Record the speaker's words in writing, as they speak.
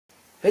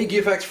Hey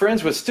Gearfax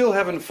friends, we're still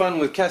having fun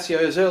with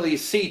Casio's early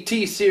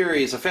CT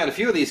series. I found a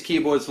few of these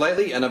keyboards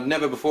lately and I've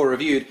never before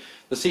reviewed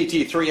the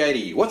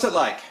CT-380. What's it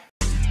like?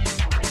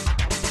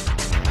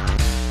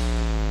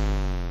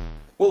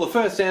 Well, the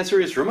first answer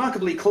is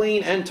remarkably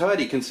clean and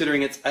tidy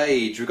considering its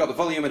age. We've got the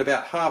volume at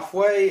about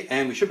halfway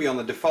and we should be on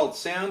the default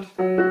sound,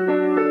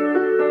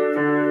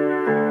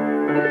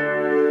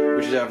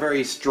 which is our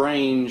very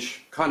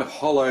strange, kind of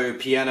hollow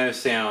piano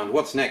sound.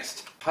 What's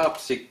next?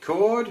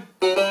 Harpsichord.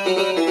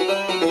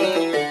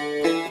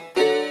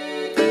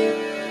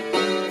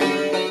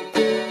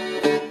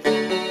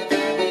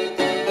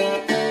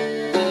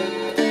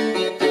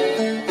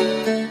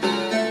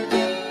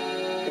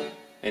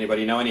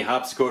 Anybody know any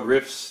harpsichord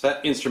riffs? That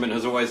instrument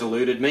has always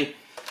eluded me.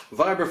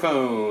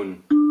 Vibraphone.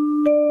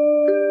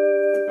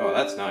 Oh,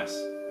 that's nice.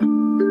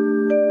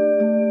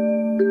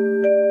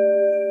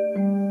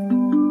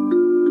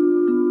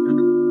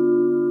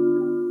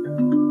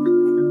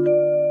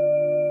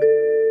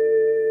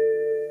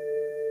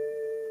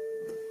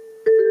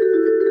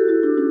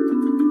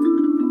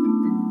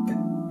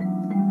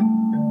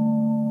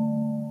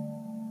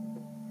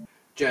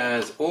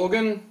 Jazz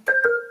organ.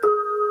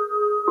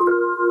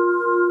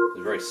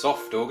 A very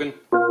soft organ.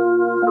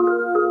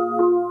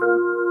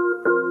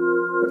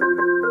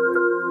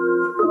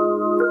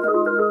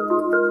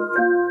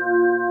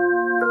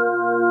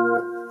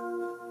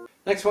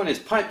 Next one is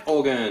pipe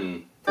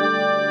organ.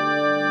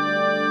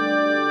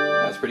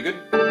 That's pretty good.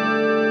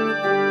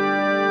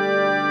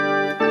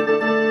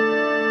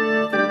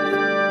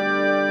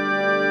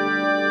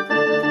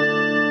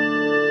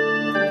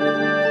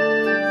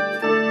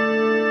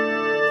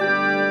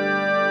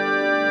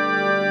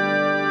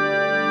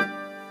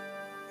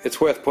 It's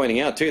worth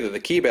pointing out too that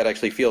the keypad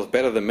actually feels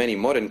better than many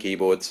modern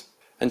keyboards.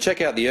 And check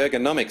out the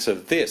ergonomics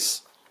of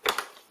this,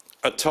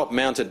 a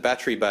top-mounted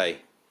battery bay.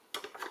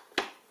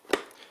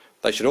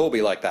 They should all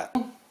be like that.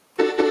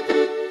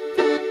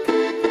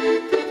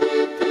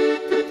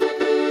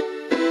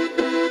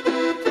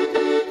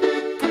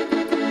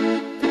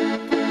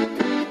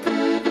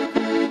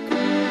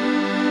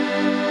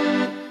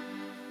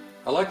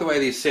 I like the way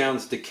these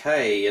sounds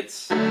decay.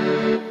 It's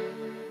a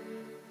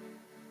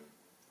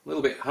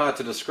little bit hard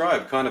to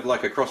describe, kind of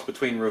like a cross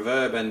between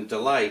reverb and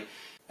delay.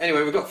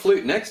 Anyway, we've got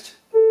flute next.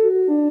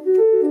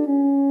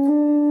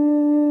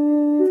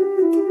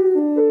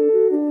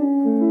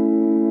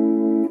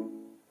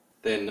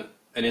 Then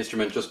an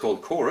instrument just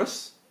called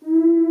chorus.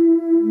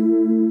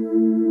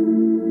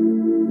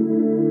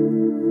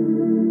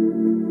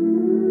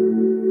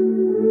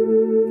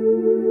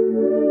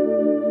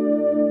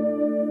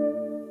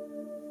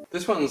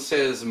 This one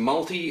says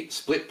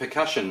multi-split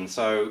percussion,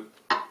 so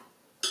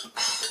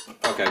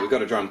okay, we've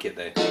got a drum kit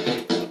there.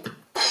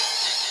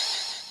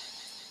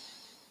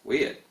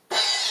 Weird.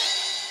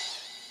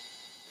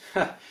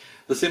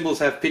 The cymbals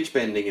have pitch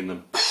bending in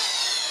them.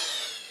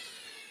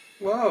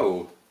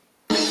 Whoa.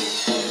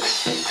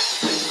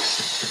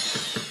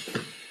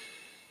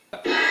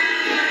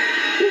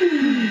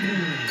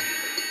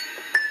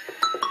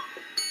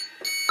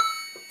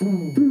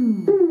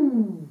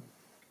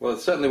 Well,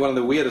 it's certainly one of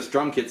the weirdest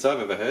drum kits I've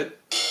ever heard.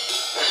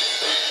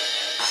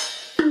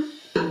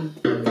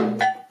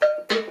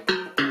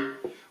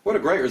 What a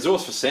great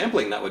resource for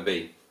sampling that would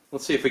be.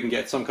 Let's see if we can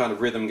get some kind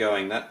of rhythm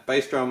going. That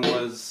bass drum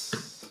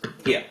was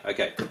here.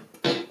 Okay.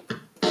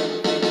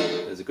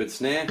 There's a good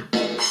snare.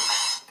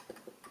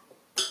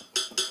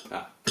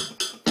 Ah.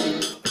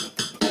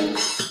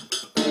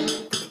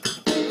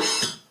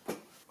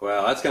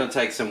 Well, that's going to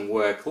take some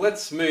work.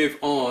 Let's move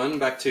on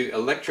back to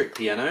electric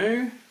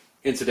piano.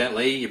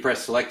 Incidentally, you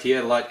press select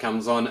here, the light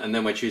comes on, and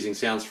then we're choosing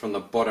sounds from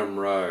the bottom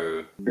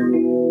row.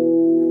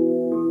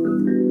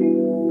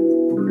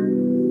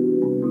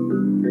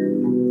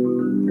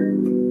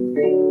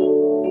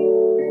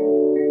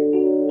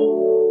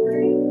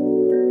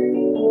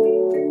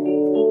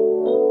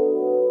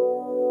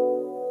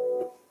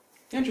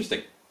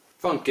 Interesting.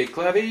 Funky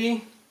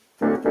clavy.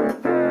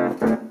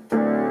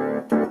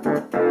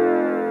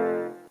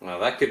 Well,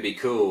 that could be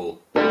cool.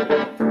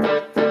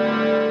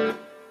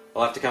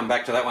 I'll have to come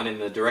back to that one in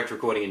the direct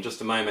recording in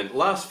just a moment.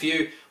 Last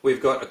few,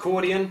 we've got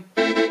accordion,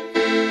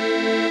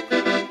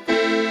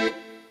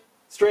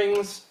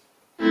 strings,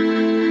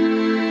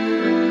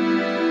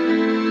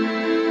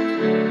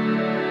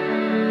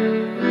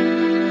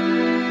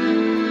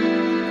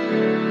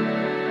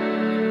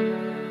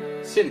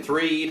 synth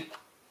reed,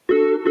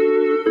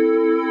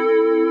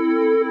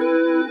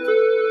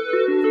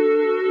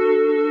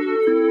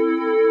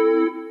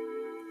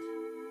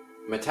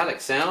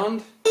 metallic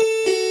sound.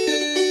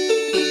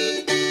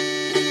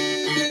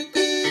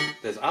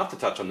 There's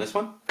aftertouch on this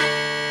one.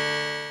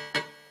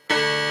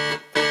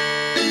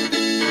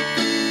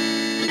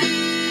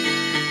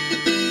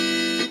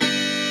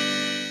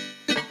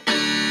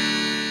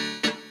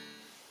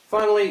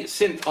 Finally,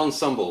 synth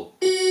ensemble.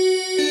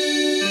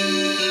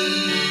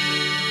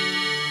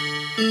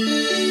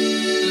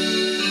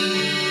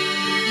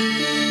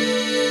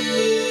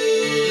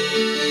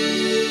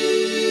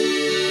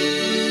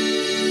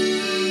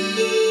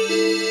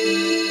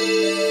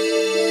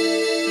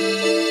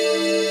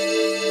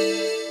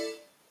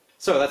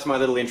 So that's my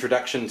little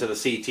introduction to the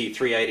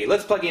CT-380.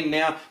 Let's plug in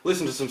now,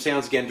 listen to some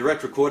sounds again,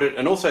 direct recorded,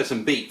 and also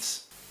some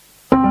beats.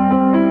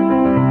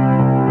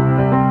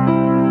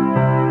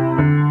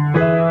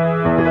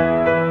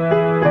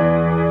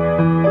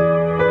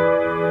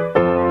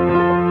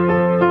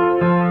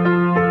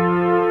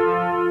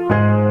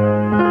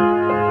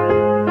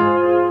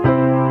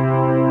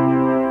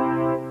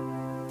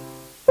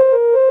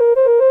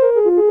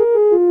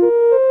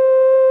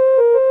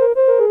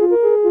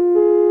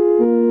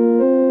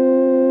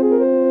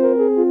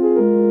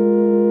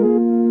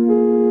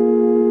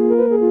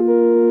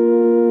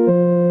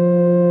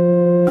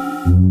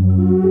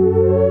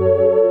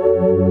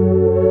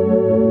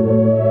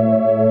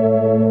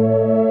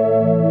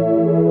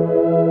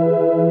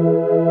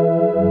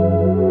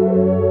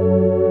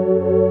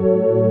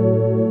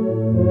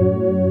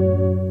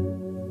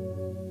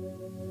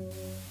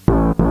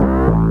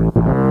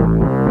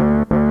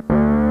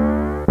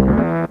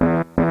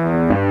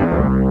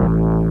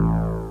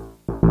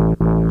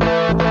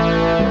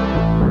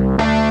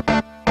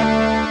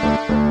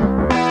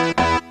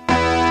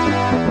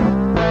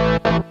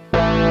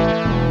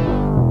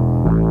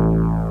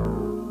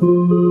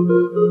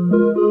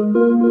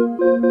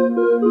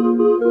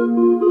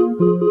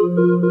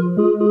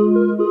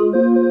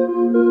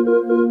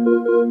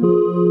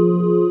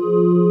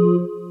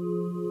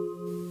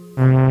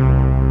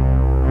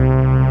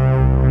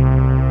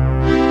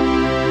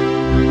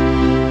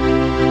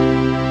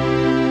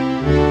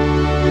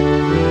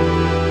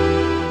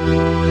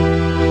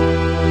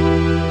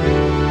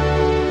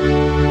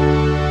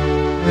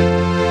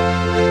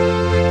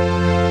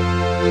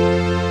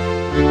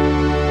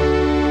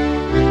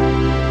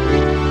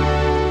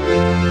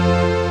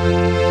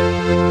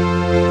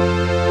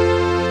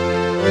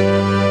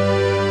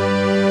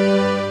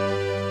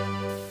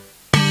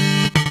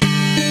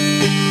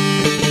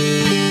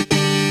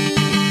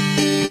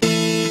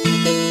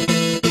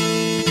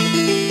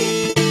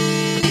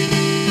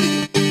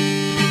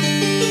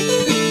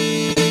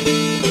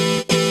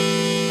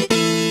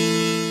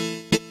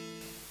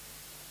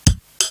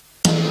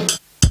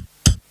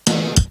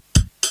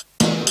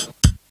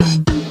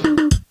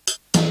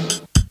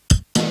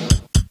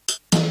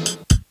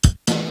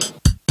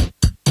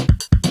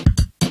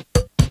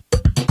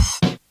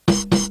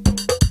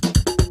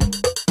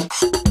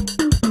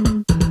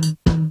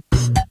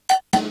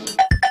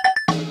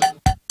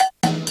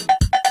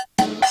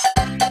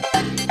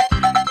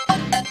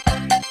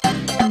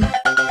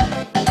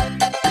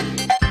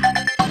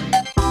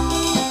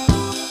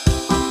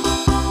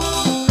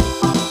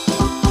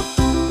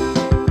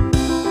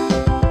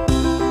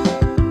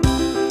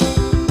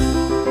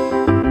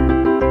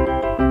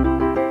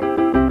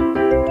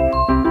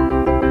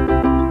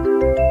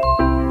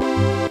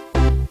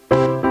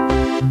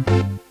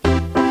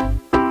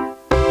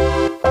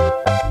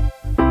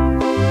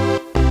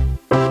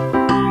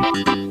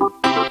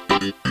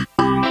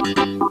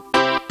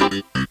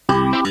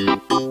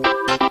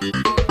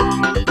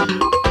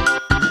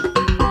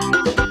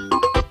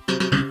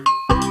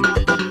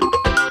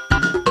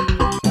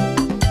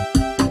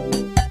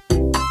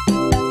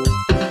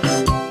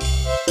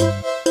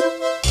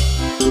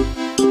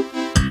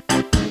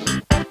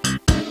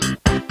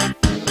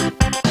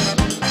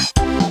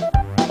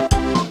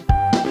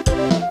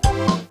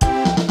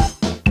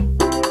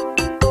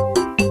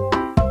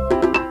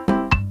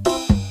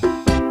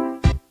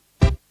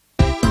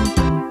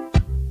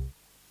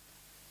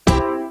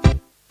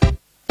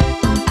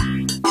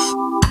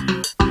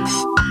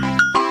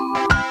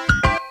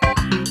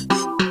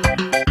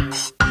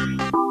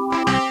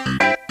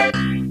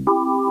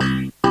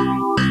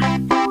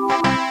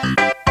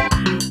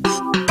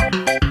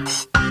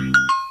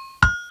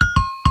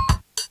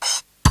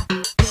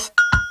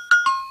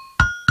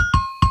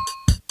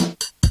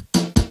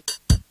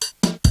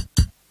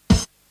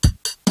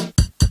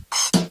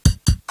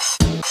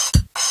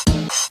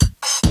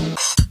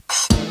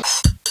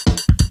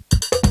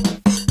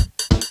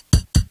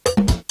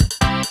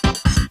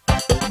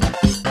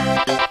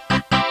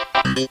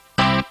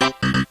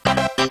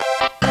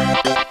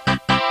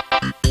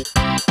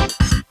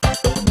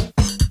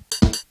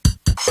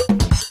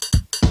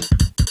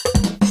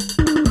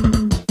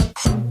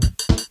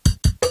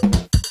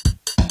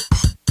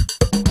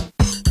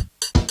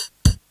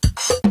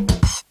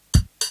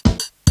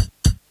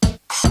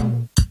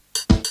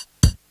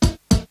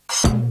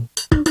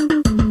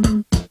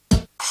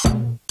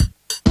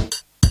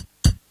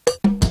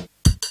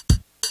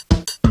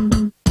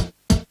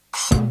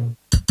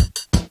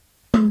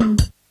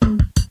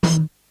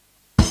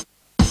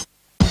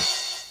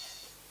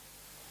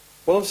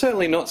 Well, I'm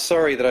certainly not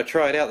sorry that I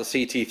tried out the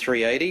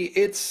CT-380.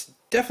 It's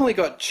definitely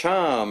got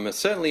charm,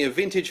 certainly a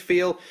vintage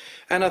feel,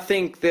 and I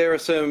think there are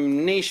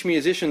some niche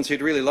musicians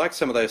who'd really like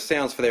some of those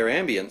sounds for their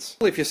ambience.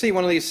 If you see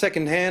one of these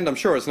second-hand, I'm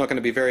sure it's not going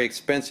to be very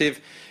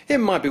expensive. It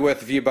might be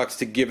worth a few bucks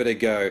to give it a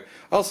go.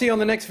 I'll see you on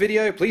the next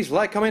video. Please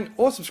like, comment,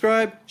 or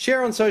subscribe,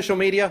 share on social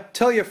media,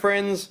 tell your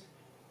friends.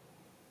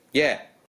 Yeah.